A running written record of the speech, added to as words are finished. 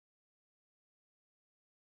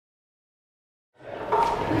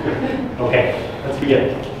Okay, let's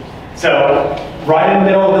begin. So, right in the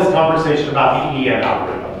middle of this conversation about the EM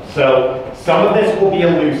algorithm. So, some of this will be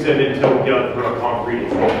elusive until we go through a concrete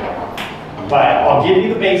example. But I'll give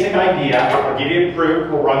you the basic idea, I'll give you a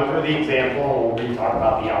proof, we'll run through the example, and we'll re-talk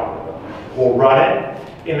about the algorithm. We'll run it,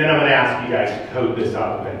 and then I'm going to ask you guys to code this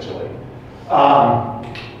up eventually.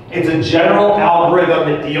 It's a general algorithm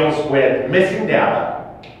that deals with missing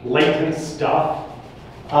data, latent stuff,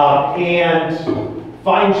 and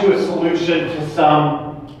finds you a solution to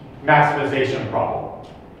some maximization problem.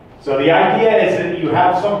 So the idea is that you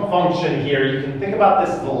have some function here. You can think about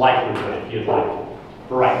this as a likelihood if you'd like,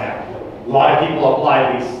 for right now. A lot of people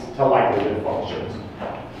apply these to likelihood functions.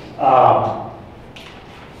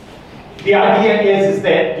 The idea is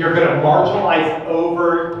that you're going to marginalize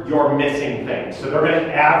over your missing things. So they're going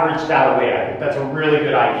to average that away. I think that's a really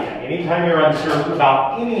good idea. Anytime you're uncertain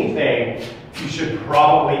about anything, you should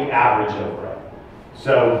probably average over it.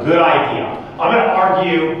 So good idea. I'm going to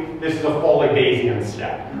argue this is a fully Bayesian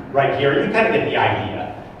step. Right here, you kind of get the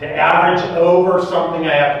idea. To average over something,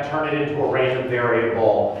 I have to turn it into a random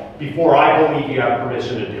variable before I believe you have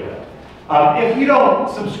permission to do it. If you don't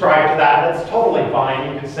subscribe to that, that's totally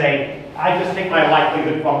fine. You can say, I just take my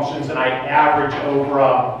likelihood functions and I average over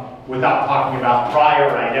them without talking about prior,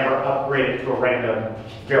 and I never upgrade it to a random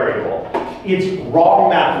variable. It's wrong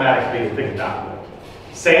mathematically to think that way.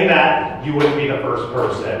 Saying that, you wouldn't be the first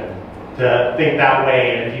person to think that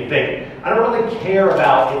way, and if you think, I don't really care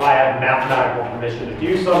about if I have mathematical permission to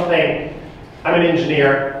do something, I'm an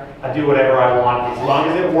engineer, I do whatever I want, as long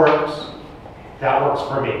as it works, that works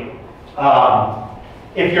for me.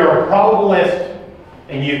 If you're a probabilist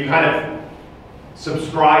and you kind of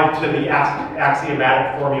subscribe to the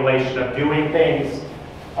axiomatic formulation of doing things,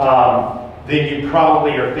 then you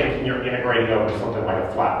probably are thinking you're integrating over something like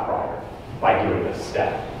a flat prior by doing this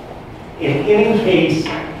step. In any case,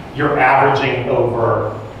 you're averaging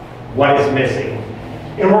over what is missing.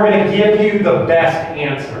 And we're going to give you the best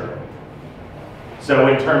answer. So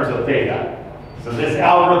in terms of theta. So this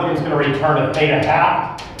algorithm is going to return a theta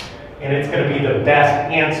half, and it's going to be the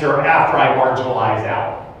best answer after I marginalize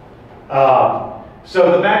out.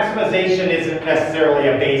 So the maximization isn't necessarily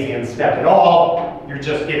a Bayesian step at all. You're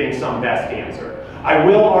just getting some best answer. I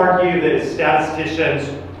will argue that as statisticians,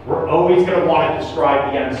 we're always going to want to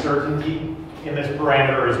describe the uncertainty in this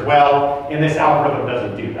parameter as well, and this algorithm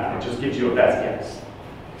doesn't do that. It just gives you a best guess.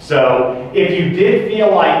 So if you did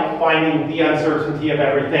feel like finding the uncertainty of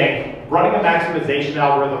everything, running a maximization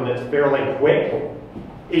algorithm that's fairly quick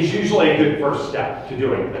is usually a good first step to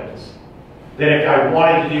doing things. Then if I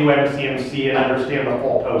wanted to do MCMC and understand the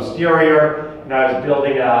full posterior, and I was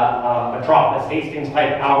building a Metropolis-Hastings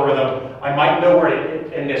type algorithm, I might know where to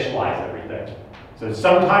initialize everything. So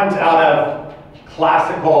sometimes out of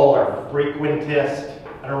classical or frequentist,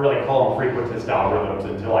 I don't really call them frequentist algorithms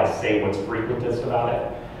until I say what's frequentist about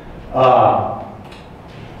it.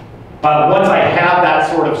 But once I have that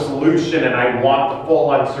sort of solution and I want the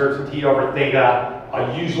full uncertainty over theta,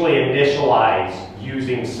 I usually initialize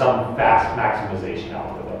using some fast maximization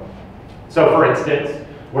algorithm. So for instance,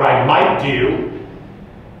 what I might do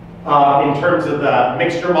in terms of the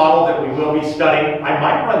mixture model that we will be studying, I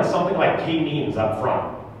might run something like k-means up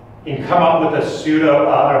front and come up with a pseudo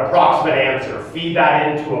approximate answer, feed that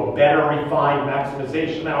into a better refined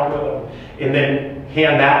maximization algorithm, and then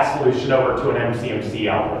hand that solution over to an MCMC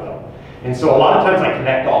algorithm. And so a lot of times I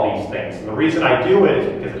connect all these things. And the reason I do it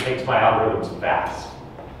is because it makes my algorithms fast,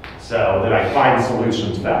 so that I find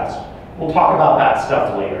solutions fast. We'll talk about that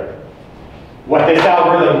stuff later. What this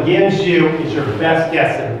algorithm gives you is your best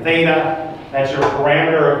guess in theta. That's your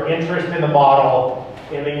parameter of interest in the model.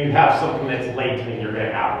 And then you have something that's latent and you're going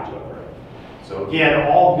to average over it. So again,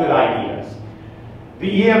 all good ideas.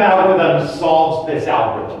 The EM algorithm solves this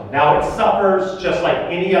algorithm. Now it suffers just like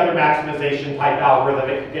any other maximization type algorithm.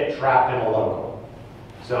 It could get trapped in a local.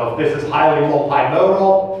 So if this is highly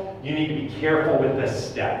multimodal, you need to be careful with this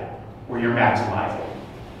step where you're maximizing.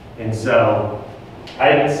 And so I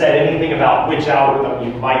haven't said anything about which algorithm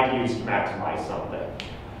you might use to maximize something.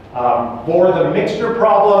 For the mixture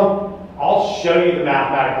problem, I'll show you the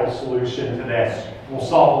mathematical solution to this. We'll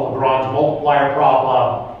solve the Lagrange multiplier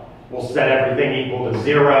problem. We'll set everything equal to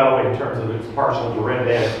 0 in terms of its partial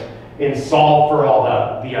derivative and solve for all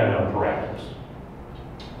the unknown parameters.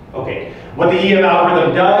 Okay, what the EM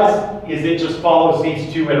algorithm does is it just follows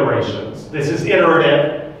these two iterations. This is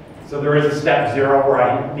iterative, so there is a step 0 where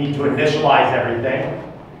I need to initialize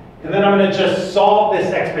everything. And then I'm going to just solve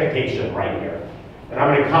this expectation right here. And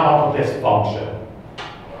I'm going to come up with this function.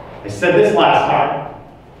 I said this last time.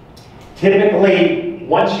 Typically,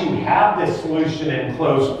 once you have this solution in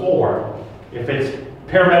closed form, if it's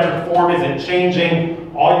parametric form isn't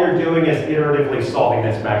changing. All you're doing is iteratively solving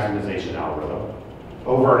this maximization algorithm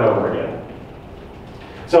over and over again.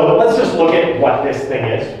 So let's just look at what this thing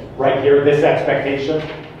is right here, this expectation.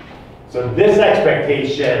 So this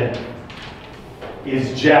expectation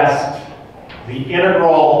is just the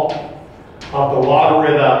integral of the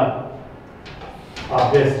logarithm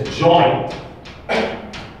of this joint.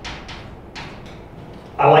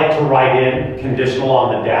 I like to write in conditional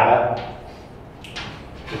on the data.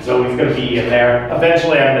 It's always going to be in there.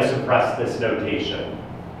 Eventually I'm going to suppress this notation.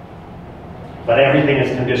 But everything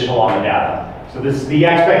is conditional on the data. So this is the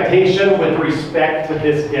expectation with respect to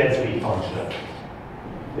this density function.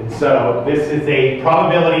 And so this is a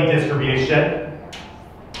probability distribution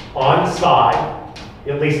on psi,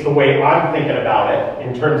 at least the way I'm thinking about it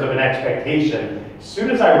in terms of an expectation. As soon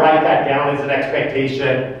as I write that down as an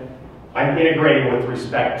expectation, I'm integrating with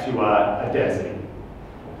respect to a density.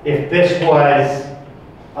 If this was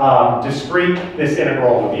discrete, this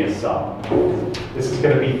integral would be a sum. This is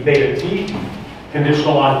going to be theta t,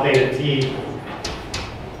 conditional on theta t,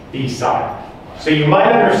 b psi. So you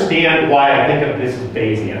might understand why I think of this as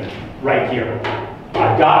Bayesian right here.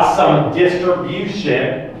 I've got some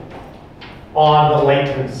distribution on the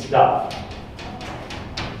latent stuff.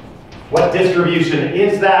 What distribution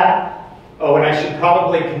is that? Oh, and I should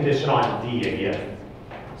probably condition on D again.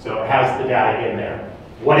 So it has the data in there.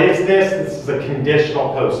 What is this? This is a conditional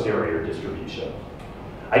posterior distribution.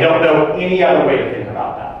 I don't know any other way to think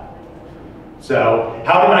about that. So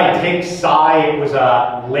how did I take psi? It was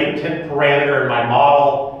a latent parameter in my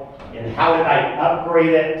model. And how did I upgrade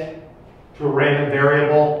it to a random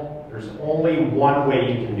variable? There's only one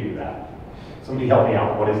way you can do that. Somebody help me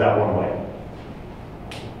out. What is that one way?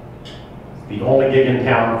 It's the only gig in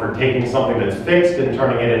town for taking something that's fixed and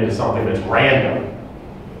turning it into something that's random.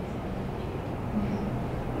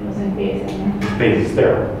 It was in Bayes. Bayes'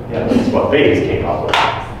 theorem. Yeah, that's what Bayes came up with.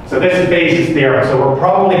 So this is Bayes' theorem. So we're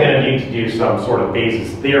probably going to need to do some sort of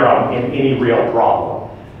Bayes' theorem in any real problem.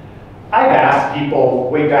 I've asked people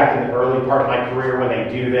way back in the early part of my career when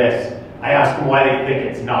they do this, I ask them why they think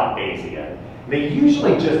it's not Bayesian. They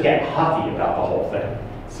usually just get huffy about the whole thing.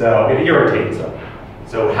 So it irritates them.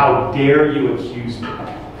 So how dare you accuse me?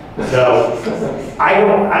 So I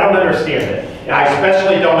don't understand it. And I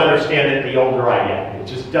especially don't understand it the older I get. It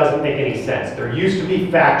just doesn't make any sense. There used to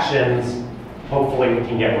be factions. Hopefully we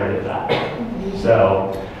can get rid of that.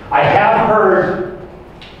 So I have heard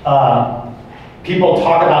people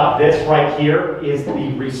talk about this right here is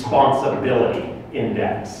the responsibility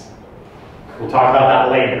index. We'll talk about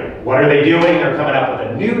that later. What are they doing? They're coming up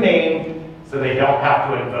with a new name so they don't have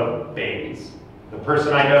to invoke Bayes. The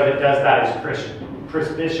person I know that does that is Chris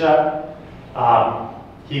Bishop.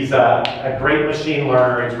 He's a great machine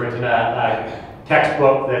learner. He's written a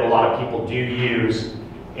textbook that a lot of people do use,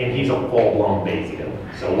 and he's a full-blown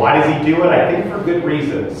Bayesian. So why does he do it? I think for good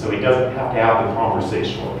reasons, so he doesn't have to have the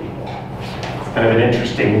conversation with people. It's kind of an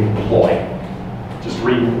interesting ploy. Just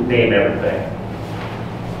rename everything.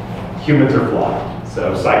 Humans are flawed,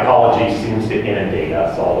 so psychology seems to inundate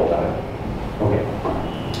us all the time. Okay,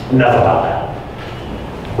 enough about that.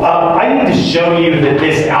 I need to show you that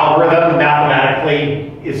this algorithm mathematically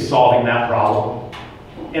is solving that problem.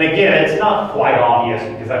 And again, it's not quite obvious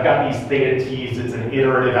because I've got these theta t's, it's an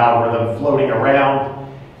iterative algorithm floating around,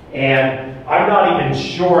 and I'm not even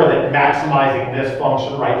sure that maximizing this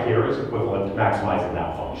function right here is equivalent to maximizing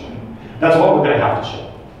that function. That's what we're going to have to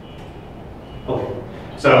show. Okay.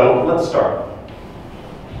 So let's start.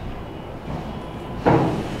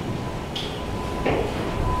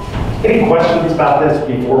 Any questions about this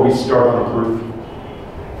before we start on a proof?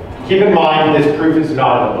 Keep in mind this proof is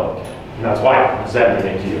not in the book, and that's why I'm presenting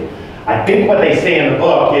it to you. I think what they say in the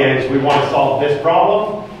book is we want to solve this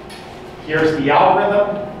problem. Here's the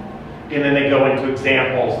algorithm, and then they go into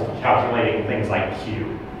examples of calculating things like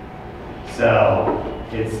Q. So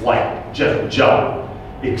it's like just jump.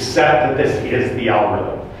 Except that this is the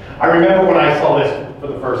algorithm. I remember when I saw this for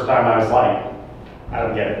the first time, I was like, I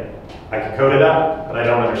don't get it. I can code it up, but I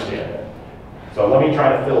don't understand it. So let me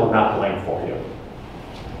try to fill in that blank for you.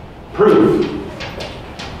 Proof.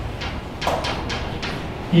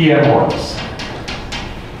 EM works.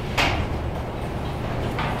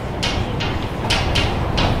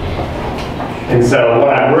 And so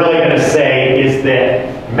what I'm really going to say is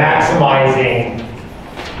that maximizing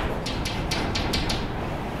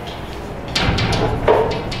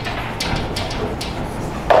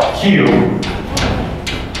Q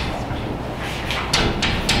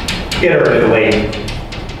iteratively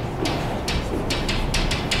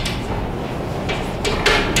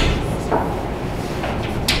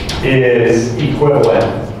is equivalent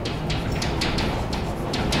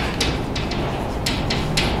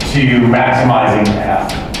to maximizing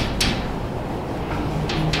f.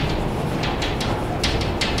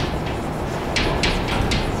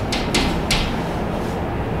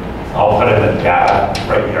 I'll put it in the data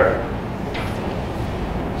right here.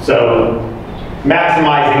 So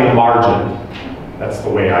maximizing the margin, that's the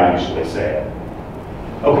way I usually say it.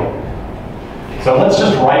 Okay, so let's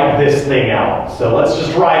just write this thing out. So let's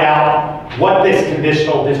just write out what this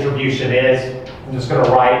conditional distribution is. I'm just going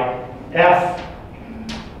to write f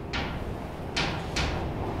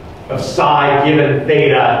of psi given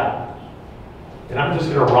theta, and I'm just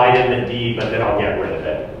going to write in the d, but then I'll get rid of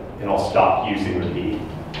it, and I'll stop using the d.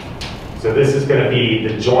 So this is going to be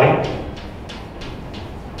the joint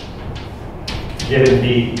given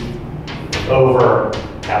d over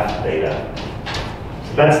f theta.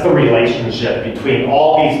 So that's the relationship between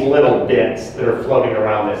all these little bits that are floating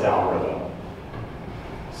around this algorithm.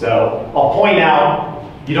 So I'll point out,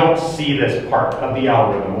 you don't see this part of the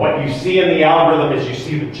algorithm. What you see in the algorithm is you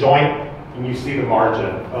see the joint and you see the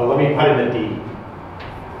margin. Oh, let me put in the d.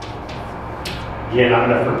 Again, I'm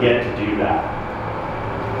going to forget to do that.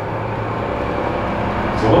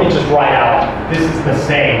 So let me just write out, this is the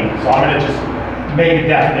same. So I'm going to just make a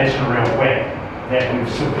definition real quick that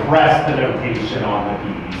we've suppressed the notation on the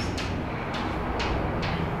d's.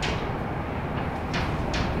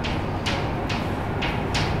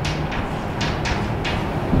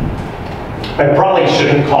 I probably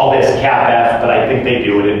shouldn't call this cap f, but I think they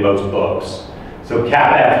do it in most books. So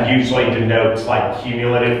cap f usually denotes like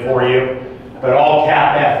cumulative for you, but all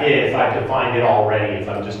cap f is, I've defined it already, is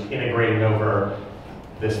I'm just integrating over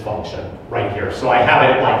this function right here. So I have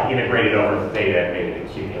it like integrated over theta and made it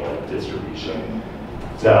a cumulative distribution.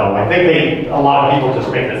 So I think a lot of people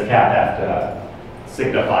just make this cap f to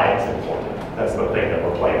signify it's important. That's the thing that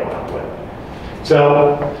we're playing around with.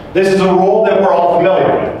 So this is a rule that we're all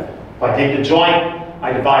familiar with. If I take the joint,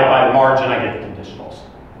 I divide by the margin, I get the conditionals.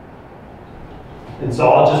 And so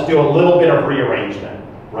I'll just do a little bit of rearrangement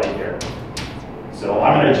right here. So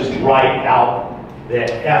I'm going to just write out that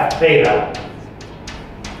f theta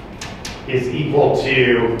is equal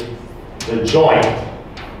to the joint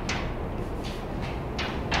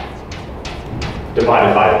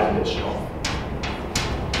divided by the conditional.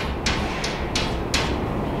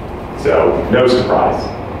 So no surprise.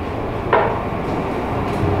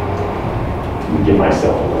 Give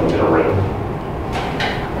myself a little bit of room.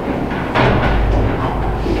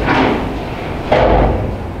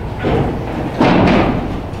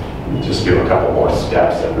 Just do a couple more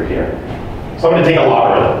steps over here. So I'm going to take a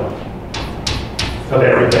logarithm of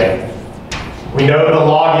everything. We know the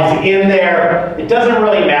log is in there. It doesn't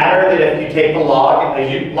really matter that if you take the log,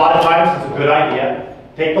 a lot of times it's a good idea,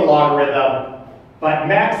 take the logarithm, but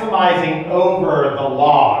maximizing over the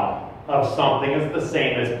log of something is the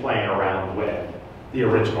same as playing around with the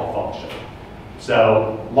original function.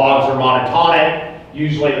 So logs are monotonic.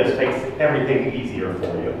 Usually this makes everything easier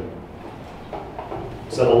for you.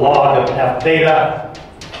 So the log of f theta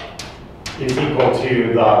is equal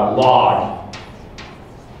to the log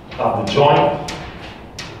of the joint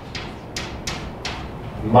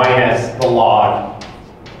minus the log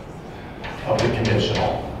of the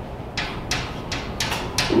conditional.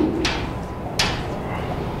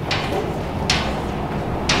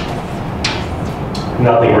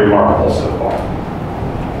 Nothing remarkable so far.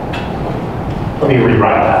 Let me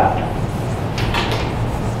rewrite that.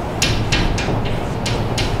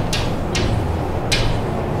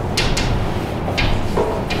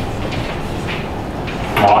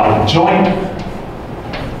 Log of the joint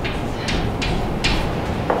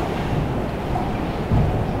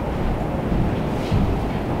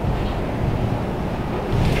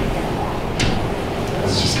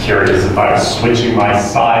curious if I was switching my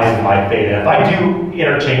size and my theta. If I do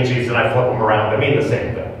interchange these and I flip them around, I mean the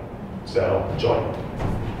same thing. So, joint.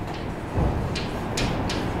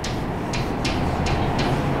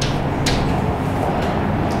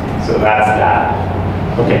 So that's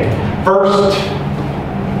that. Okay, first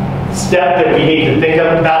step that we need to think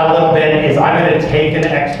about a little bit is I'm going to take an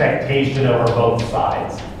expectation over both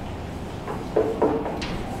sides.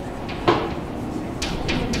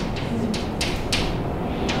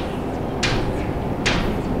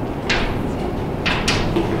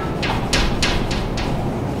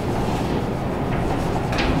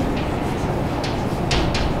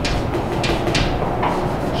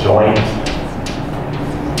 Joint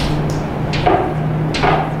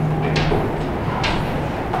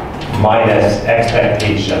minus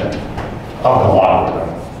expectation of the logarithm.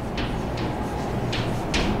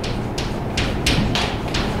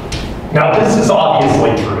 Now this is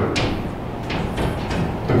obviously true.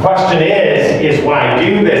 The question is when I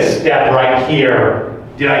do this step right here,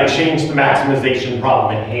 did I change the maximization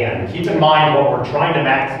problem at hand? Keep in mind what we're trying to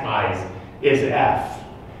maximize is f.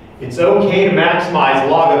 It's okay to maximize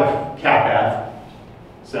log of cap f.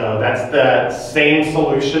 So that's the same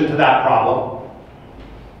solution to that problem.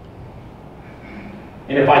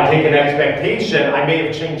 And if I take an expectation, I may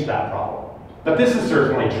have changed that problem. But this is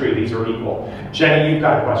certainly true, these are equal. Jenny, you've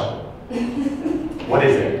got a question. What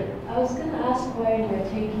is it? I was going to ask why we're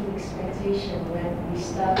taking expectation when we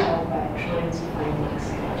start out by trying to find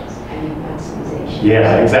maximization.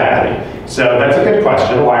 Yeah, exactly. So that's a good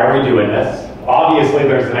question. Why are we doing this? Obviously,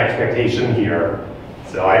 there's an expectation here.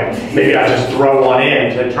 So maybe I just throw one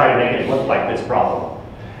in to try to make it look like this problem.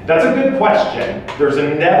 That's a good question. There's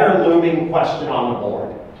another looming question on the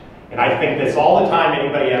board. And I think this all the time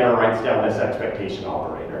anybody ever writes down this expectation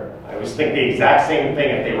operator. I always think the exact same thing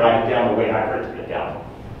if they write it down the way I've written it down.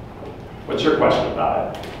 What's your question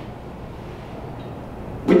about it?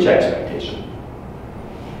 Which expectation?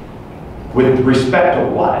 With respect to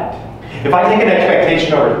what? If I take an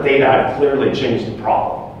expectation over theta, I've clearly changed the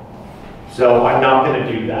problem. So I'm not going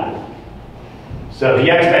to do that. So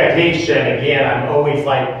the expectation, again, I'm always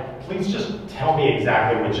like, please just tell me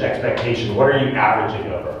exactly which expectation. What are you averaging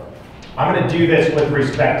over? I'm going to do this with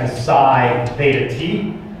respect to psi theta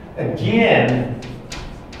t. Again,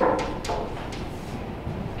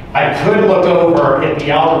 I could look over at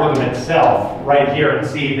the algorithm itself right here and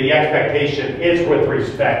see the expectation is with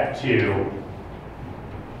respect to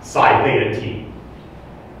psi theta t.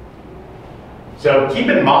 So keep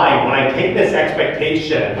in mind, when I take this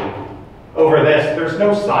expectation over this, there's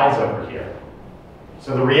no size over here.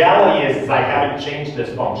 So the reality is I haven't changed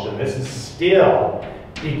this function. This is still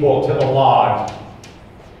equal to the log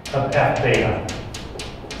of f theta.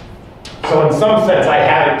 So in some sense, I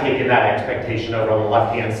haven't taken that expectation over on the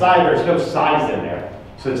left-hand side. There's no size in there.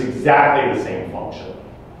 So it's exactly the same function.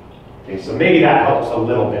 Okay, so maybe that helps a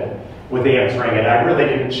little bit with answering it. I really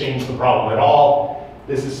didn't change the problem at all.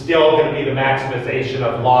 This is still going to be the maximization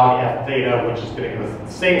of log f theta, which is going to give us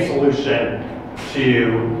the same solution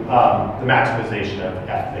to the maximization of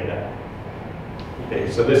f theta. Okay,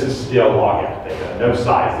 so this is still log f theta, no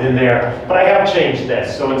size in there. But I have changed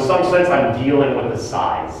this. So in some sense, I'm dealing with the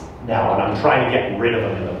size now, and I'm trying to get rid of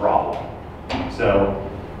them in the problem. So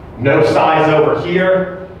no size over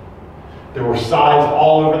here. There were size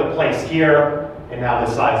all over the place here, and now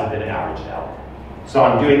the size has been averaged out. So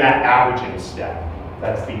I'm doing that averaging step.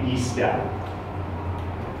 That's the E step.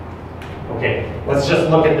 Okay, let's just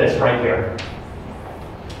look at this right here.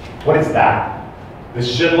 What is that? This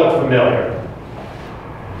should look familiar.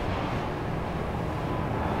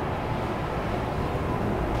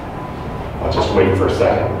 I'll just wait for a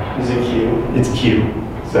second. Is it Q? It's Q.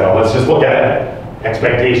 So let's just look at it.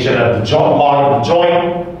 Expectation of the log of the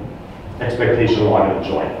joint. Expectation log of the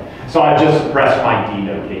joint. So I've just suppressed my D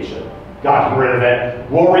notation. Gotten rid of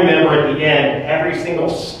it. We'll remember at the end, every single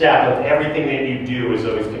step of everything that you do is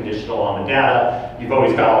always conditional on the data. You've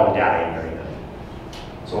always got all the data in there.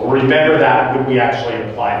 So we'll remember that when we actually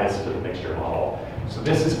apply this to the mixture model. So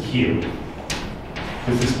this is Q.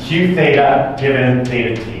 This is Q theta given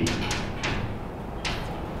theta t.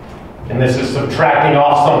 And this is subtracting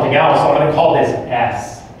off something else. I'm going to call this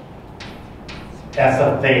S. S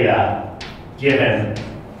of theta given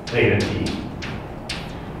theta t.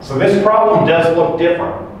 So this problem does look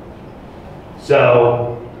different.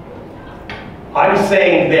 So I'm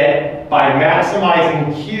saying that by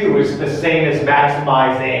maximizing Q is the same as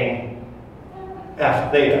maximizing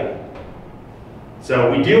f theta.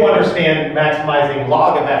 So we do understand maximizing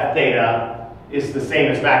log of f theta is the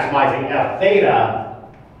same as maximizing f theta,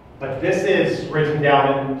 but this is written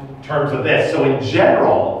down in terms of this. So in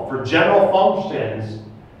general, for general functions,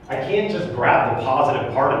 I can't just grab the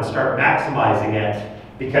positive part and start maximizing it,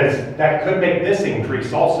 because that could make this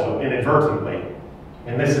increase also inadvertently.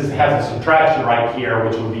 And this has a subtraction right here,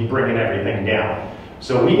 which would be bringing everything down.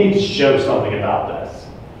 So we need to show something about this.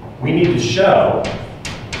 We need to show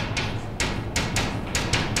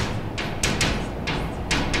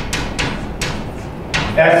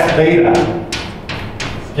S theta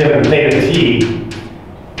given theta t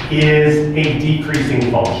is a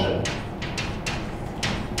decreasing function.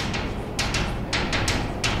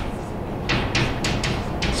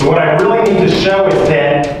 So what I really need to show is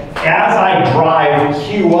that as I drive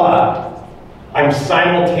Q up, I'm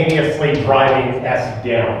simultaneously driving S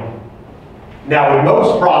down. Now in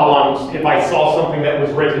most problems, if I saw something that was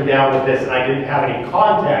written down with this and I didn't have any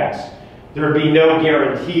context, there would be no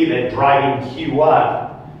guarantee that driving Q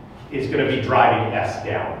up is going to be driving S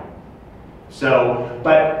down. So,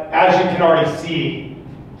 but as you can already see,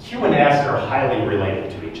 Q and S are highly related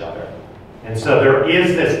to each other. And so there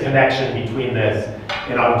is this connection between this,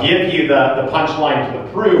 and I'll give you the punchline to the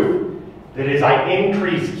proof, that as I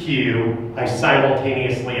increase Q, I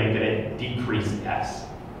simultaneously am going to decrease S.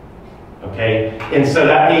 Okay? And so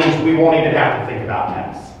that means we won't even have to think about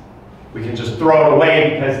S. We can just throw it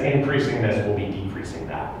away because increasing this will be decreasing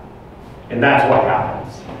that. And that's what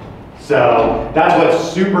happens. So that's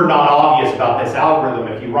what's super not obvious about this algorithm.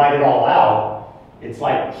 If you write it all out, it's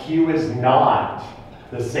like Q is not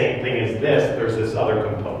the same thing as this. There's this other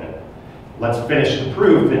component. Let's finish the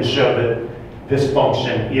proof and show that this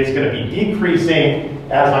function is going to be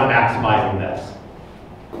decreasing as I'm maximizing this.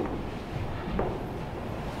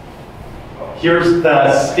 Here's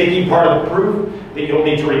the sticky part of the proof that you'll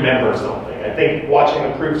need to remember something. I think watching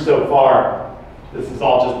the proof so far, this is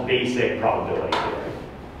all just basic probability theory.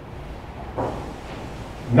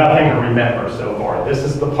 Nothing to remember so far. This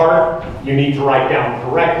is the part you need to write down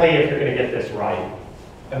correctly if you're going to get this right.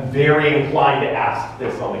 I'm very inclined to ask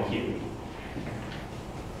this on the Q.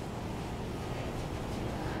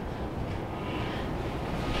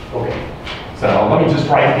 Okay, so let me just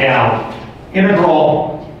write down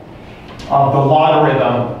integral of the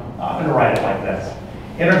logarithm. I'm going to write it like this.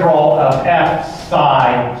 Integral of f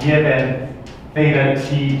psi given theta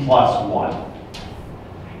t plus 1.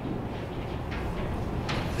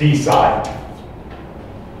 D psi.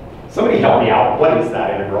 Somebody help me out. What is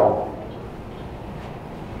that integral?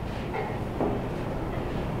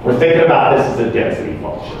 We're thinking about this as a density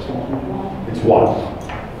function. It's 1.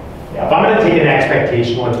 Yeah, if I'm going to take an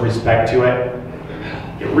expectation with respect to it,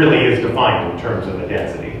 it really is defined in terms of the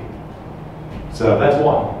density. So that's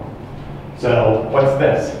 1. So what's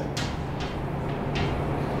this?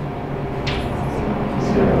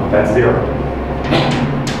 0. That's 0.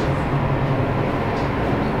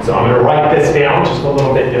 So I'm going to write this down just a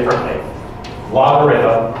little bit differently.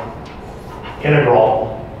 Logarithm, integral,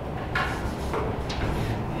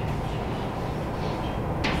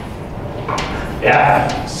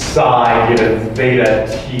 f psi given theta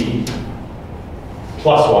t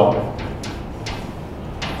plus 1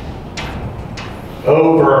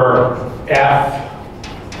 over f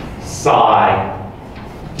psi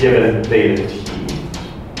given theta t.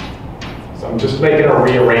 So I'm just making a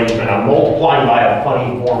rearrangement. I'm multiplying by a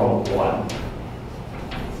funny form of 1.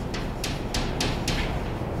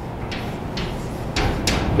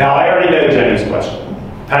 Now I already know Jenny's question.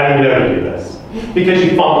 How do you know to do this? Because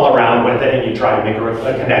you fumble around with it and you try to make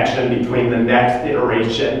a connection between the next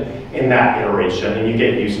iteration and that iteration, and you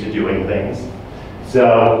get used to doing things.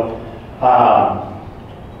 So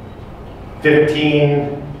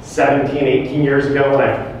 15, 17, 18 years ago when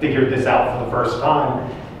I figured this out for the first time,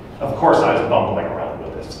 of course I was bumbling around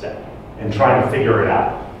with this step and trying to figure it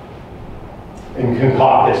out and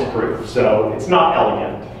concoct this proof. So it's not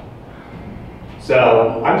elegant.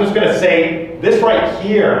 So I'm just going to say this right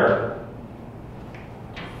here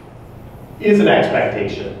is an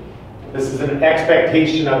expectation. This is an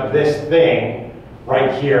expectation of this thing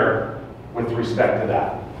right here with respect to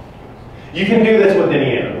that. You can do this with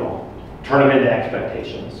any integral. Turn them into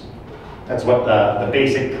expectations. That's what the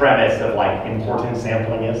basic premise of like importance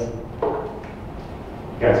sampling is.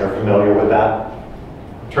 You guys are familiar with that?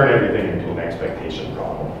 Turn everything into an expectation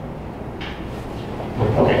problem.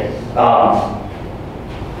 Okay.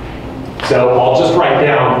 So I'll just write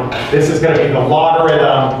down, this is going to be the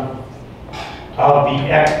logarithm of the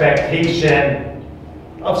expectation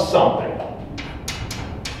of something,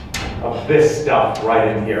 of this stuff right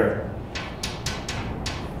in here.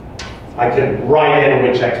 I could write in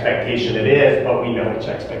which expectation it is, but we know which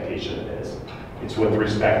expectation it is. It's with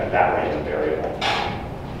respect to that random variable.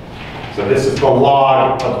 So this is the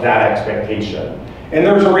log of that expectation. And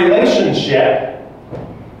there's a relationship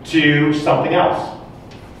to something else.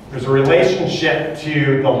 There's a relationship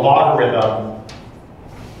to the logarithm.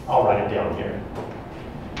 I'll write it down here.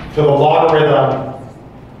 To the logarithm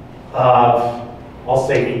of, I'll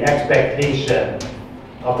say the expectation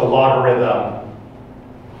of the logarithm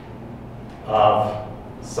of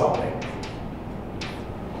something.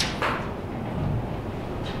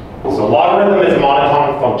 So logarithm is a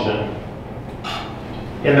monotonic function.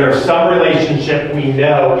 And there's some relationship we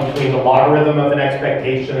know between the logarithm of an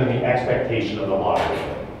expectation and the expectation of the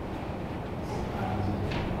logarithm.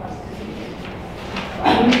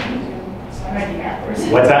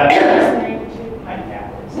 What's that?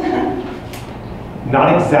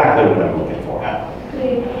 Not exactly what I'm looking for.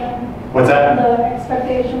 What's that? The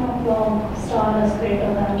expectation of the star is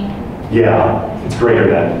greater than. Yeah, it's greater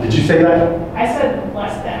than. Did you say that? I said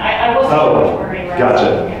less than. I wasn't worried.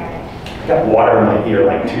 Gotcha. I got water in my ear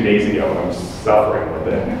like 2 days ago and I'm suffering with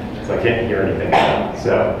it. So I can't hear anything.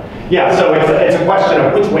 So yeah, so it's a question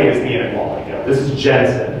of which way does the inequality go. This is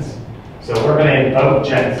Jensen's. So we're going to invoke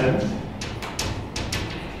Jensen's.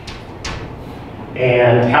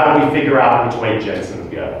 And how do we figure out which way Jensen's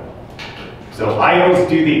go? So I always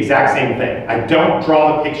do the exact same thing. I don't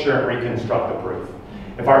draw the picture and reconstruct the proof.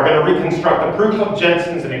 If I were going to reconstruct the proof of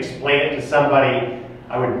Jensen's and explain it to somebody,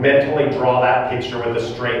 I would mentally draw that picture with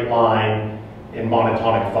a straight line in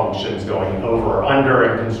monotonic functions going over or under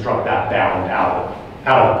and construct that bound out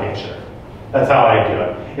of the picture. That's how I do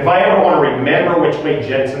it. If I ever want to remember which way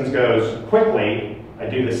Jensen's goes quickly, I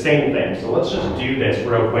do the same thing. So let's just do this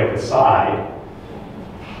real quick aside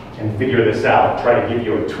and figure this out. Try to give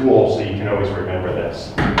you a tool so you can always remember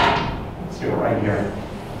this. Let's do it right here.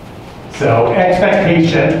 So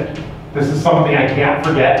expectation, this is something I can't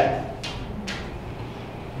forget,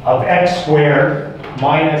 of x squared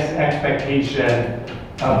minus expectation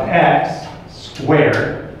of x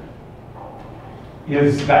squared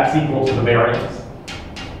that's equal to the variance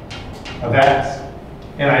of x,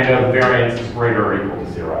 and I know the variance is greater or equal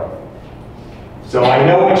to 0. So I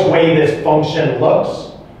know which way this function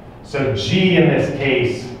looks. So g in this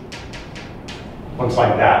case looks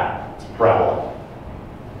like that. It's parabola.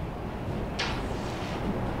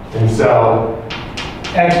 And so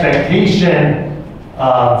expectation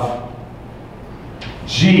of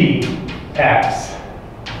gx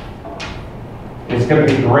is going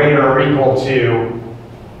to be greater or equal to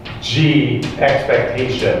g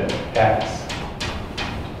expectation x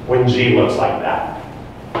when g looks like that.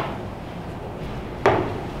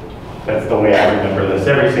 That's the way I remember this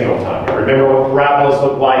every single time. I remember what parabolas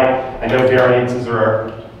look like. I know variances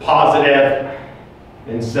are positive.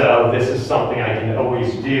 And so this is something I can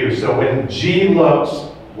always do. So when g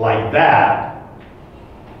looks like that,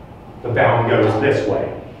 the bound goes this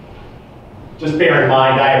way. Just bear in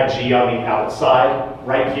mind, I have g on the outside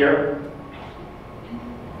right here.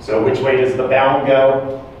 So which way does the bound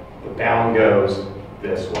go? The bound goes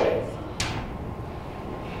this way.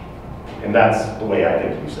 And that's the way I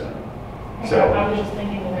think you said it. So I was just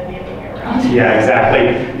thinking it might be the other way around. yeah, exactly.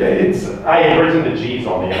 I had written the g's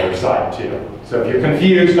on the other side too. So if you're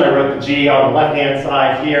confused, I wrote the g on the left-hand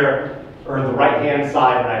side here, or the right-hand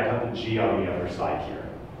side, and I put the g on the other side here.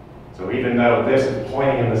 So even though this is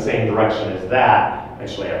pointing in the same direction as that,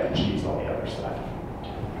 actually I have the g's on the other side.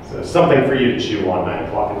 So something for you to chew on 9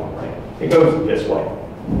 o'clock in the morning. It goes this way.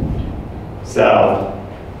 So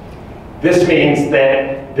this means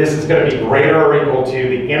that this is going to be greater or equal to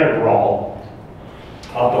the integral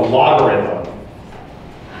of the logarithm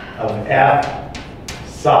of f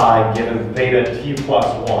psi given theta t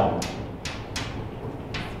plus 1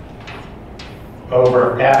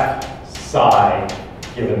 over f psi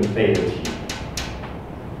given theta t.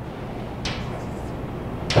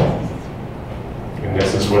 And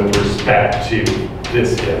this is with respect to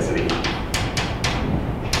this density.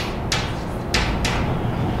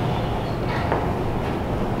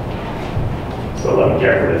 So let me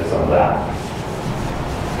get rid of some of that.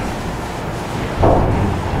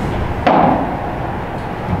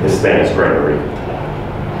 This thing is greater or equal to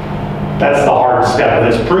that. That's the hard step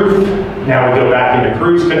of this proof. Now we go back into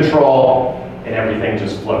cruise control and everything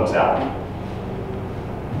just floats out.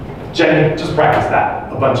 Jen, just practice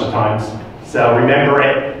that a bunch of times. So remember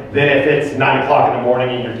it. Then if it's 9 o'clock in the morning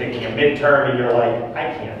and you're taking a midterm and you're like,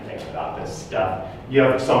 I can't think about this stuff, you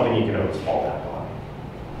have something you can always fall back on.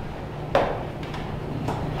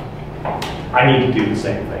 I need to do the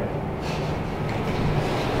same thing.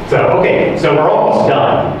 So, okay, so we're almost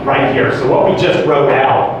done right here. So what we just wrote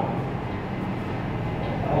out,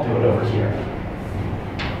 I'll do it over here.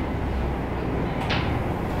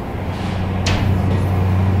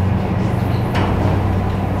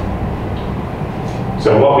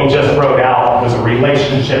 So what we just wrote out was a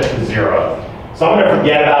relationship to 0. So I'm going to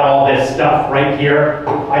forget about all this stuff right here.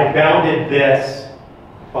 I bounded this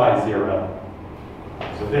by 0.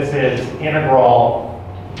 So this is integral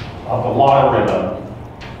of the logarithm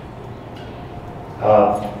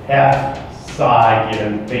of f psi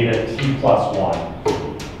given theta t plus 1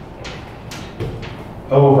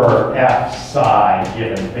 over f psi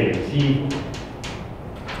given theta t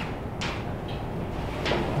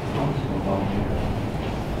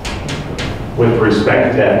with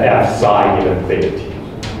respect to f psi given theta t.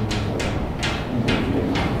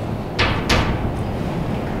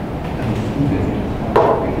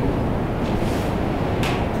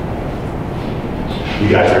 You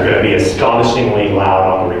guys are going to be astonishingly loud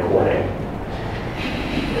on the recording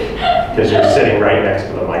because you're sitting right next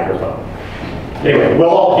to the microphone. Anyway, we'll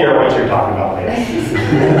all hear what you're talking about later.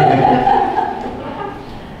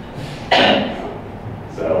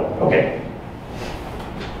 So, okay.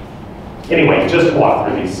 Anyway, just walk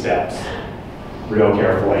through these steps real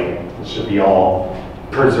carefully. It should be all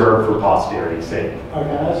preserved for posterity's sake. Okay, can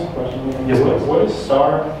I ask a question? Yes, please. What is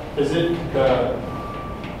star? Is it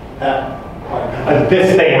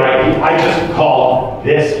this thing right here, I just call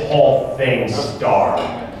this whole thing star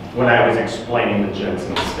when I was explaining the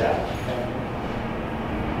Jensen step.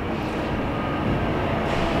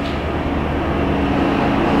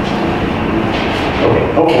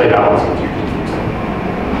 Okay, hopefully that wasn't too confusing.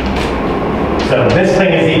 So this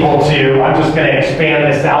thing is equal to, I'm just going to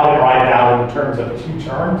expand this out and write it out in terms of two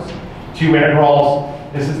terms, two integrals.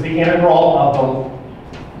 This is the integral of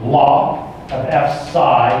the log of f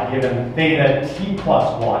psi given theta t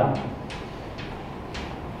plus 1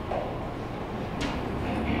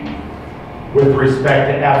 with respect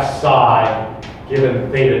to f psi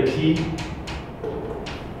given theta t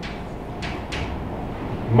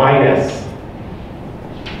minus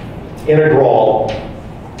integral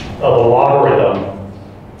of the logarithm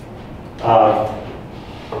of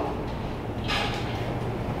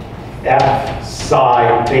f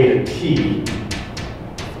psi theta t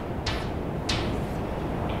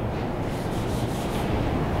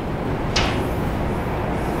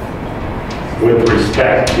with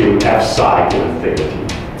respect to f psi given theta t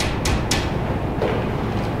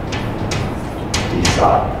d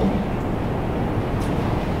psi.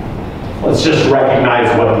 Let's just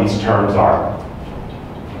recognize what these terms are.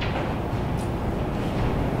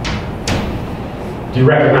 Do you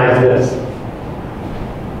recognize this?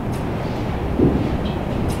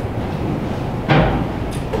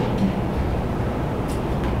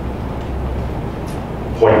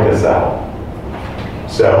 Point this out.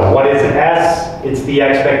 So what is S? It's the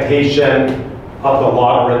expectation of the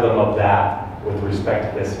logarithm of that with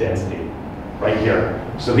respect to this density right here.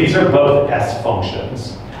 So these are both S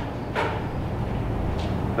functions.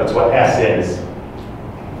 That's what S is.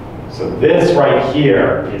 So this right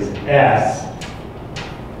here is S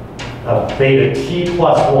of theta t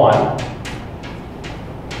plus 1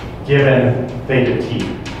 given theta t.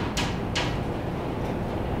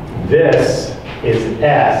 This is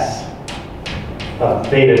S of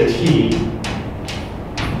theta t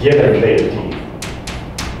given theta t.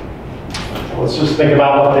 Let's just think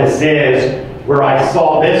about what this is, where I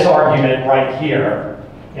saw this argument right here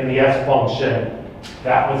in the S function.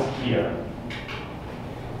 That was here.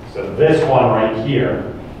 So this one right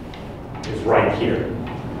here is right here.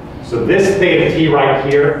 So this theta t right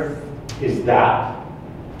here is that.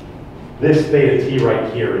 This theta t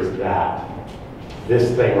right here is that.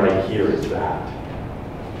 This thing right here is that.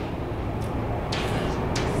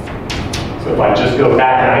 So if I just go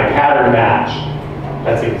back and I pattern match,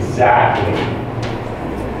 that's exactly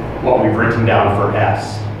what we've written down for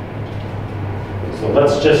S. So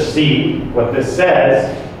let's just see what this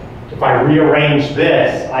says. If I rearrange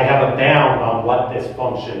this, I have a bound on what this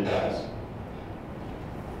function does.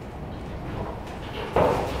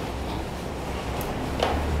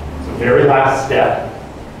 So very last step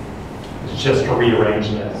is just to rearrange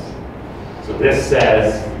this. So this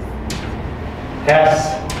says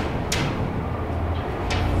S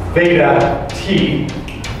theta t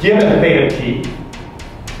given theta t.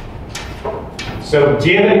 So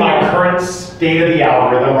given my current state of the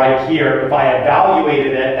algorithm right here, if I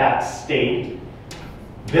evaluated at that state,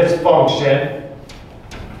 this function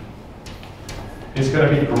is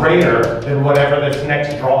going to be greater than whatever this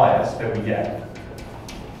next draw is that we get.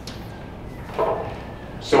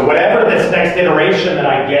 So whatever this next iteration that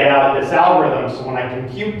I get out of this algorithm, so when I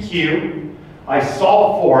compute Q, I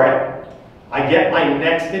solve for it, I get my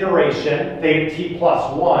next iteration, theta t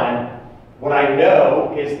plus 1. What I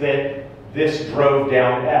know is that this drove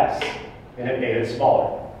down S, and it made it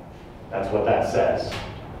smaller. That's what that says.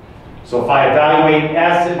 So if I evaluate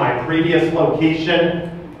S at my previous location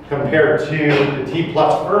compared to the t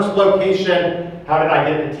plus first location, how did I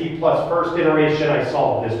get the t plus first iteration? I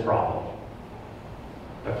solved this problem.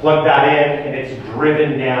 I plug that in, and it's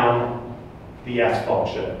driven down the S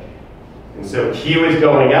function. And so Q is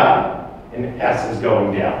going up, and S is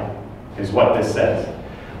going down, is what this says.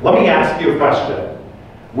 Let me ask you a question.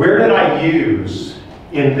 Where did I use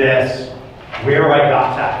in this where I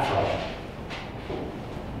got that from?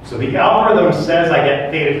 So the algorithm says I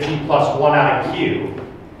get theta t plus 1 out of Q,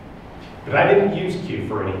 but I didn't use Q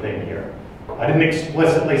for anything here. I didn't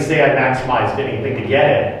explicitly say I maximized anything to get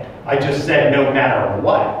it. I just said no matter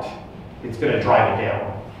what, it's going to drive it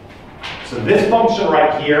down. So this function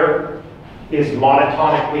right here is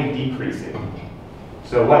monotonically decreasing.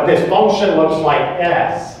 So what this function looks like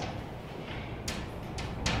S,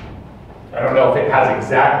 I don't know if it has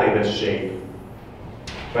exactly this shape,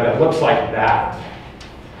 but it looks like that,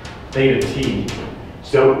 theta t.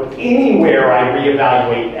 So anywhere I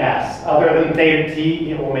reevaluate S, other than theta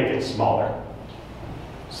t, it will make it smaller.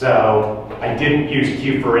 So I didn't use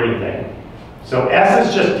Q for anything. So S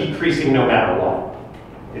is just decreasing no matter what.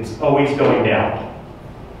 It's always going down.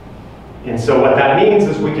 And so what that means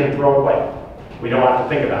is we can throw it away. We don't have to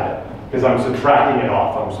think about it because I'm subtracting it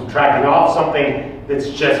off. I'm subtracting off something that's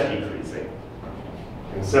just decreasing.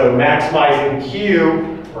 And so maximizing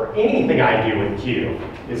Q, or anything I do with Q,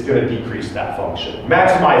 is going to decrease that function.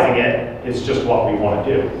 Maximizing it is just what we want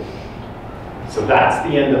to do. So that's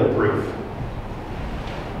the end of the proof.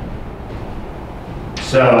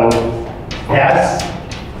 So S,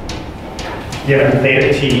 given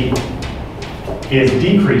theta t, is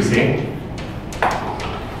decreasing.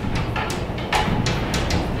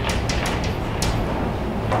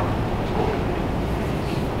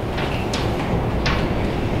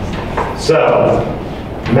 So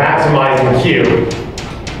maximizing Q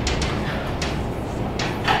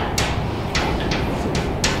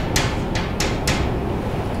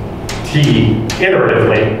T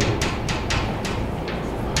iteratively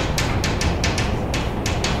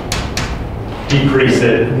decrease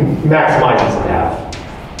it, maximizes in half.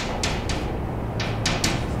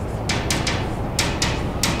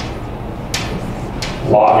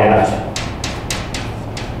 Log F,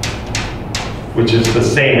 which is the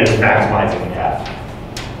same as maximizing in half.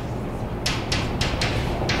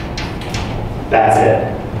 That's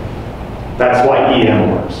it. That's why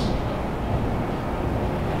EM works.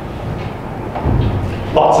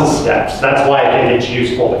 Lots of steps. That's why I think it's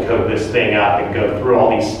useful to code this thing up and go through all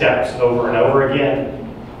these steps over and over again.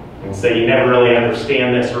 And so you never really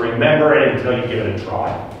understand this or remember it until you give it a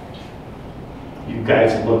try. You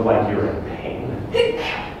guys look like you're in pain.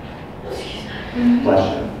 Bless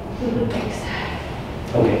you.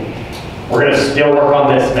 Okay. We're going to still work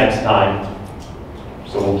on this next time.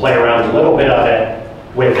 So we'll play around a little bit of it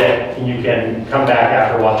with it, and you can come back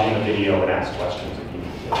after watching the video and ask questions if you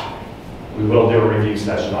need to. We will do a review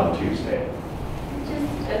session on Tuesday.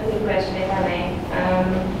 Just a quick question, if I may.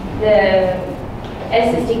 The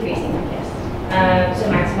S is decreasing, yes. So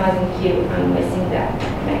maximizing Q, I'm missing that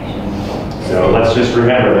connection. So let's just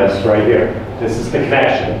remember this right here. This is the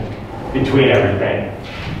connection between everything.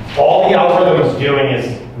 All the algorithm is doing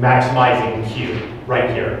is maximizing Q right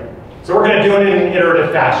here. So we're going to do it in an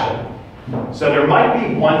iterative fashion. So there might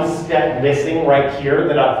be one step missing right here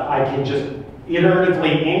that I can just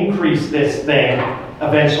iteratively increase this thing.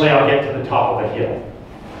 Eventually I'll get to the top of the hill.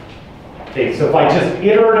 Okay, so if I just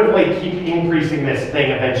iteratively keep increasing this thing,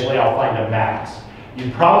 eventually I'll find a max. You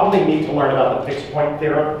probably need to learn about the fixed point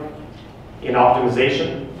theorem in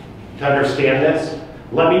optimization to understand this.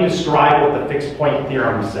 Let me describe what the fixed point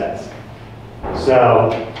theorem says.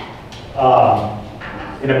 So,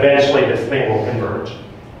 and eventually this thing will converge.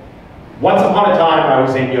 Once upon a time, I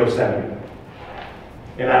was in Yosemite.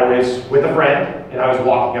 And I was with a friend, and I was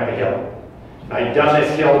walking up a hill. And I'd done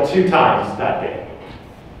this hill 2 times that day.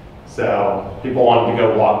 So people wanted to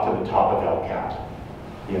go walk to the top of El Cap,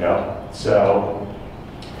 you know? So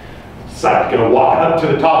decided to go walk up to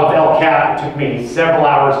the top of El Cap. It took me several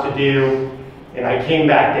hours to do, and I came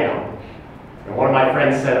back down. And one of my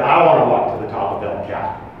friends said, I want to walk to the top of El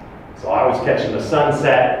Cap. So I was catching the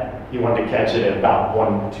sunset. He wanted to catch it at about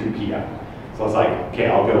 1, 2 p.m. So I was like, okay,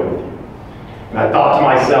 I'll go with you. And I thought to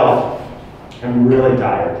myself, I'm really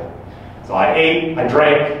tired. So I ate, I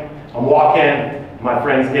drank, I'm walking. My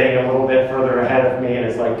friend's getting a little bit further ahead of me and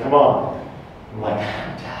it's like, come on. I'm like,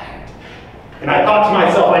 I'm tired. And I thought to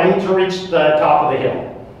myself, I need to reach the top of the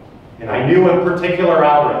hill. And I knew a particular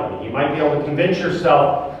algorithm. You might be able to convince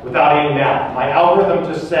yourself without any math. My algorithm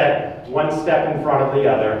just said 1 step in front of the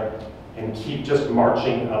other and keep just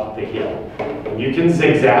marching up the hill. And you can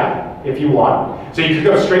zigzag if you want. So you could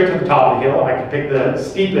go straight to the top of the hill and I could pick the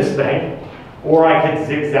steepest thing, or I could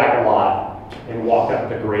zigzag a lot and walk up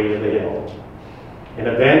the grade of the hill. And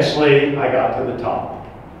eventually I got to the top.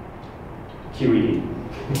 QED.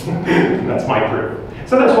 That's my proof.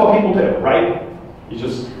 So that's what people do, right? You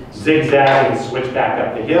just zigzag and switch back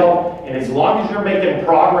up the hill, and as long as you're making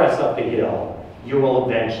progress up the hill, you will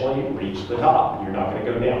eventually reach the top. You're not going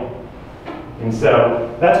to go down. And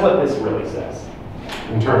so that's what this really says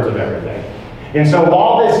in terms of everything. And so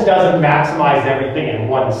while this doesn't maximize everything in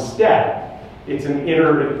 1 step, it's an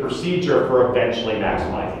iterative procedure for eventually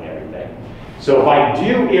maximizing everything. So if I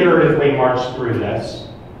do iteratively march through this,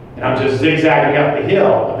 and I'm just zigzagging up the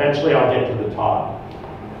hill, eventually I'll get to the top.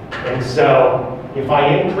 And so if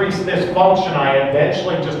I increase this function, I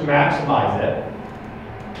eventually just maximize it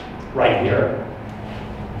right here.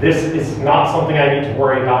 This is not something I need to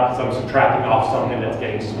worry about because I'm subtracting off something that's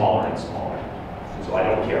getting smaller and smaller. So I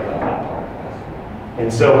don't care about that part.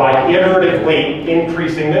 And so by iteratively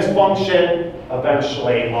increasing this function,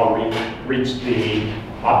 eventually I'll reach the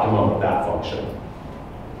optimum of that function.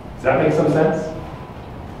 Does that make some sense?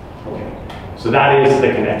 Okay. So that is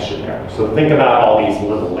the connection there. So think about all these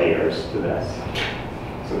little layers to this.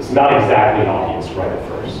 So it's not exactly obvious right at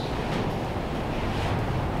first.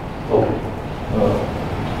 Okay.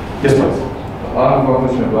 Yes, please. I have one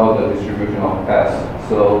question about the distribution of S.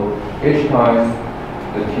 So each time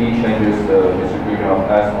the T changes, the distribution of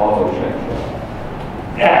S also changes.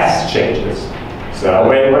 S changes. So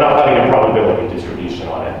we're not having a probability distribution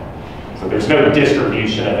on it. So there's no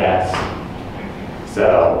distribution of S.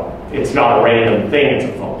 So it's not a random thing, it's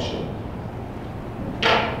a function.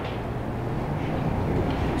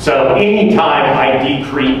 So anytime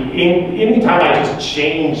anytime I just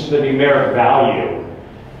change the numeric value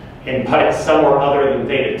and put it somewhere other than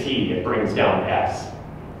theta t, it brings down S.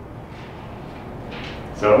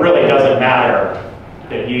 So it really doesn't matter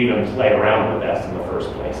that you even play around with S in the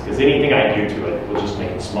first place, because anything I do to it will just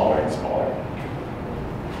make it smaller and smaller.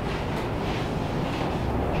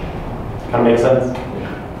 Kind of make sense?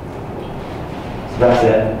 So that's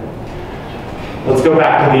it. Let's go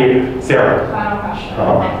back to the Sarah. Final question.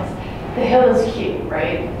 The hill is cute,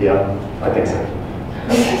 right? Yeah, I think so.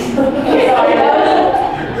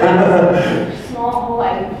 Small hole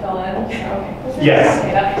I didn't fill in. Okay. Yes.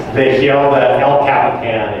 Okay, that makes sense. The hill that El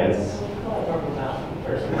Capitan is.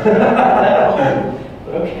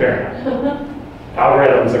 Fair enough.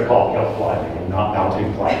 Algorithms are called hill climbing and not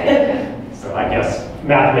mountain climbing. So I guess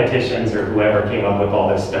mathematicians or whoever came up with all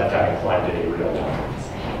this stuff haven't climbed any real mountains.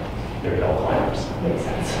 They're hill climbers. Makes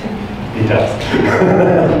sense. It does.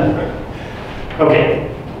 Okay,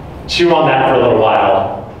 chew on that for a little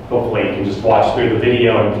while. Hopefully you can just watch through the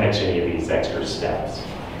video and catch any of these extra steps.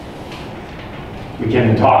 We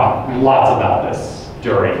can talk lots about this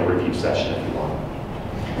during a review session if you want.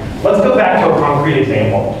 Let's go back to a concrete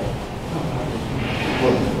example.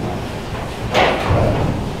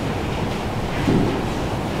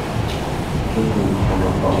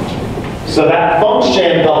 So that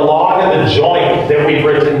function, the log of the joint that we've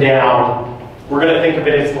written down, we're going to think of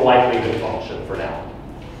it as the likelihood function for now.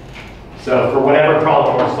 So for whatever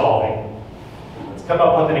problem we're solving, let's come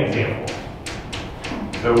up with an example.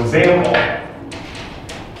 So example,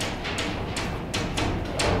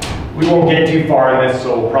 we won't get too far in this,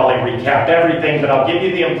 so we'll probably recap everything, but I'll give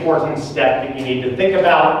you the important step that you need to think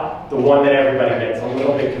about, the one that everybody gets a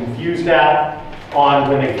little bit confused on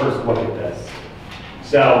when they first look at this.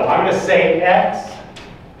 So I'm going to say X,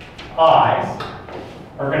 I's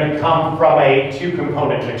are going to come from a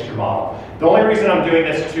two-component mixture model. The only reason I'm doing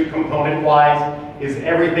this two-component-wise is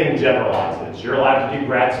everything generalizes. You're allowed to do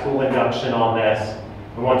grad school induction on this.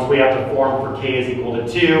 And once we have to form for k is equal to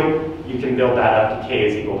 2, you can build that up to k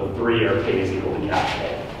is equal to 3 or k is equal to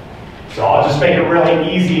capital. So I'll just make it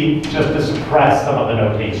really easy just to suppress some of the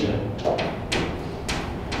notation.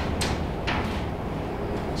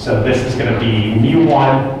 So this is going to be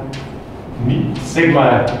mu1,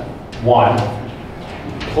 sigma 1,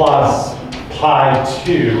 plus pi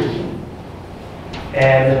 2,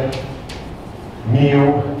 and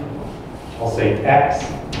mu, I'll say x,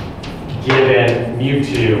 given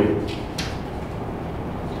mu2,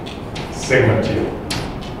 sigma 2.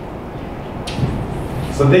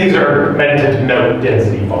 So these are meant to denote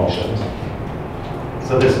density functions.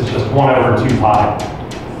 So this is just 1 over 2 pi.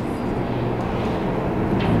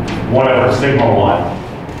 1 over sigma 1,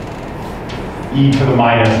 e to the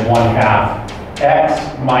minus 1/2 x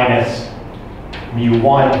minus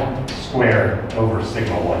mu1 squared over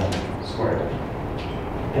sigma 1 squared.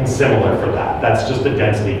 And similar for that. That's just a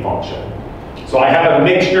density function. So I have a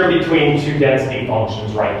mixture between two density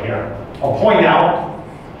functions right here. I'll point out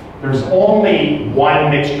there's only one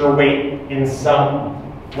mixture weight in some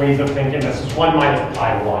ways of thinking. This is 1 minus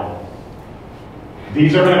pi 1.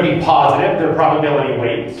 These are going to be positive. They're probability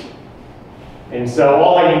weights. And so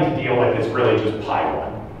all I need to deal with is really just pi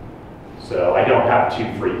 1. So I don't have two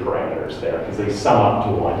free parameters there because they sum up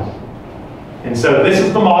to 1. And so this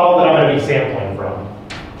is the model that I'm going to be sampling from.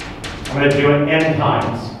 I'm going to do it n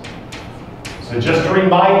times. So just to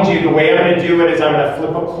remind you, the way I'm going to do it is I'm going to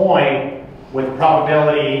flip a coin with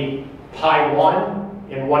probability pi 1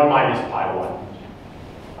 and 1 minus pi 1.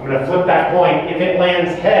 I'm going to flip that coin. If it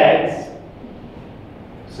lands heads,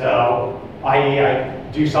 so i.e. I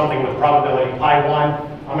do something with probability pi 1,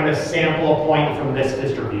 I'm going to sample a point from this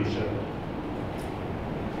distribution.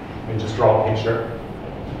 Let me just draw a picture.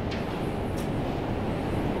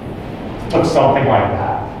 Looks something like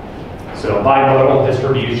that. So bimodal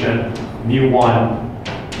distribution, mu1,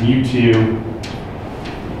 mu2,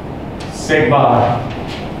 sigma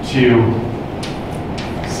 2,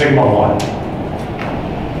 sigma 1.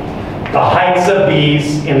 The heights of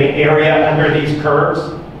these in the area under these curves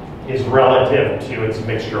is relative to its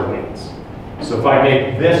mixture weights. So if I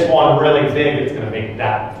make this one really big, it's going to make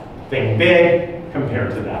that thing big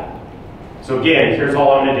compared to that. So again, here's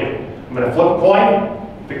all I'm going to do. I'm going to flip a coin.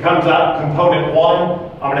 If it comes up component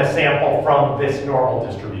 1, I'm going to sample from this normal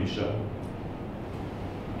distribution.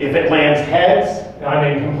 If it lands heads, and I'm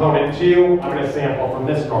in component 2, I'm going to sample from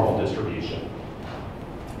this normal distribution.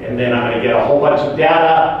 And then I'm going to get a whole bunch of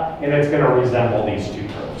data, and it's going to resemble these two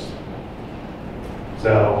curves.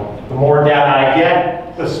 So the more data I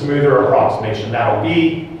get, the smoother approximation that'll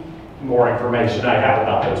be, the more information I have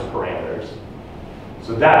about those parameters.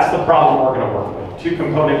 So that's the problem we're going to work with.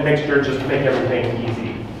 Two-component mixture, just to make everything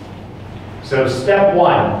easy. So step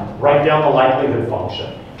 1, write down the likelihood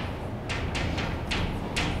function.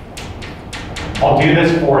 I'll do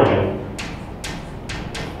this for you.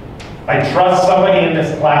 I trust somebody in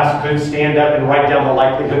this class could stand up and write down the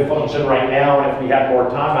likelihood function right now, and if we had more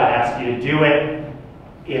time, I'd ask you to do it.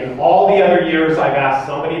 In all the other years I've asked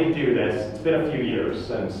somebody to do this, it's been a few years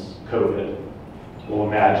since COVID. We'll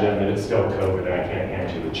imagine that it's still COVID and I can't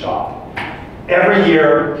hand you the chalk. Every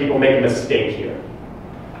year, people make a mistake here.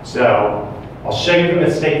 So I'll show you the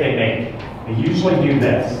mistake they make. They usually do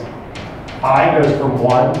this. I goes from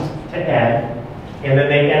 1 to n, and then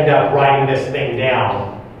they end up writing this thing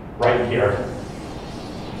down right here.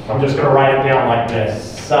 I'm just going to write it down like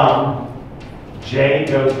this. Sum j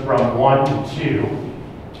goes from 1 to 2.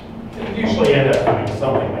 They usually end up doing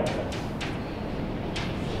something like this.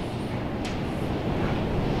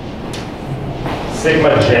 Sigma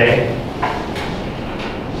j,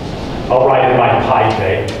 I'll write it by pi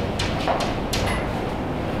j,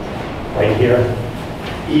 right here.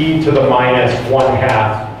 E to the minus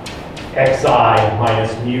 1/2 xi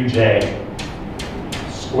minus mu j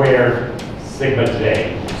squared sigma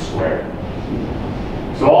j squared.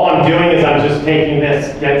 So all I'm doing is I'm just taking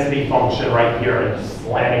this density function right here and just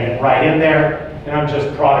slamming it right in there, and I'm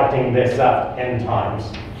just producting this up n times.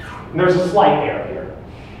 And there's a slight error here.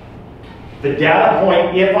 The data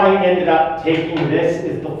point, if I ended up taking this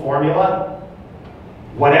as the formula,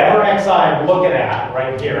 whatever xi I'm looking at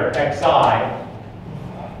right here, xi,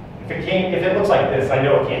 if it looks like this, I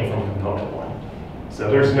know it came from component 1. So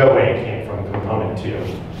there's no way it came from component 2.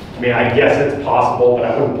 I mean, I guess it's possible, but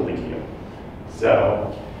I wouldn't believe you.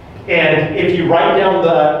 So, and if you write down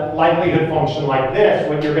the likelihood function like this,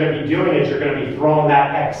 what you're going to be doing is you're going to be throwing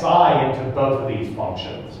that xi into both of these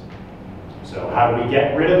functions. So how do we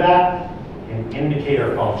get rid of that? An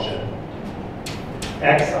indicator function.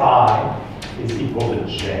 Xi is equal to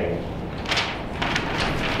j.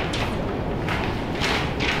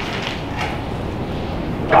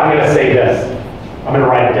 I'm going to say this. I'm going to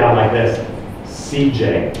write it down like this.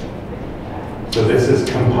 Cj. So this is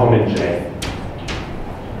component j.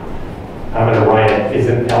 I'm going to write it as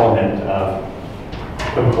an element of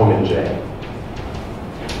component j.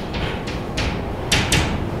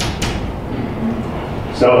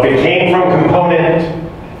 So if it came from component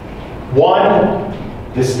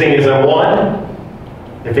 1, this thing is a 1.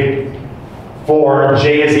 For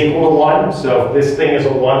j is equal to 1, so if this thing is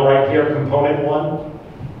a 1 right here, component 1,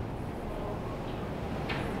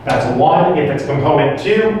 that's a 1. If it's component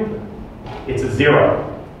 2, it's a 0.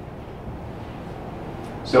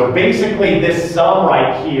 So basically this sum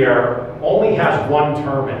right here only has one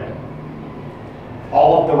term in it.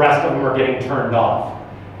 All of the rest of them are getting turned off.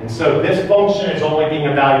 And so this function is only being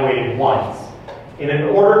evaluated once. And in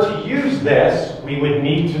order to use this, we would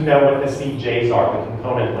need to know what the CJs are, the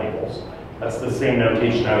component labels. That's the same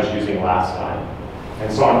notation I was using last time.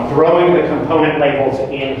 And so I'm throwing the component labels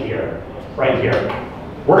in here, right here.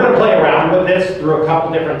 We're going to play around with this through a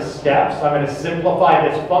couple different steps. I'm going to simplify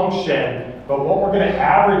this function, but what we're going to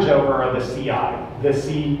average over are the CI, the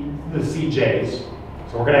CJs.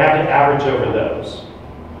 So we're going to have to average over those.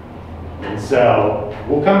 And so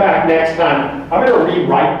we'll come back next time. I'm going to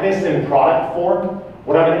rewrite this in product form.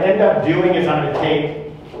 What I'm going to end up doing is I'm going to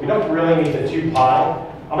take, we don't really need the 2 pi.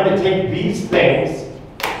 I'm going to take these things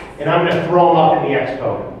and I'm going to throw them up in the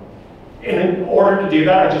exponent. And in order to do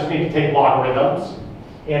that, I just need to take logarithms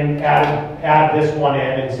and add this one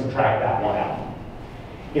in and subtract that one out.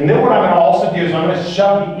 And then what I'm going to also do is I'm going to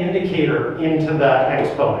shove the indicator into the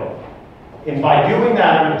exponent. And by doing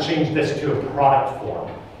that, I'm going to change this to a product form.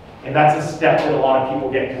 And that's a step that a lot of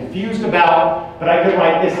people get confused about, but I could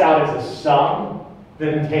write this out as a sum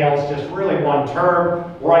that entails just really one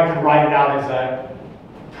term, or I could write it out as a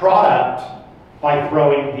product by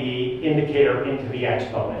throwing the indicator into the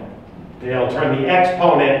exponent. And it'll turn the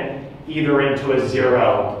exponent either into a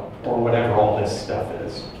 0 or whatever all this stuff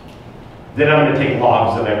is. Then I'm going to take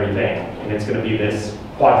logs of everything, and it's going to be this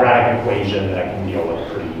quadratic equation that I can deal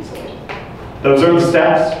with pretty easily. Those are the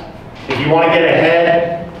steps. If you want to get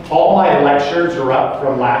ahead, all my lectures are up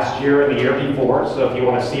from last year and the year before, so if you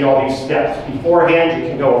want to see all these steps beforehand, you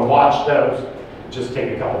can go and watch those. Just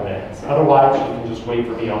take a couple minutes. Otherwise, you can just wait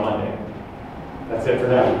for me on Monday. That's it for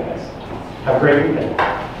now, you guys. Have a great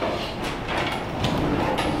weekend.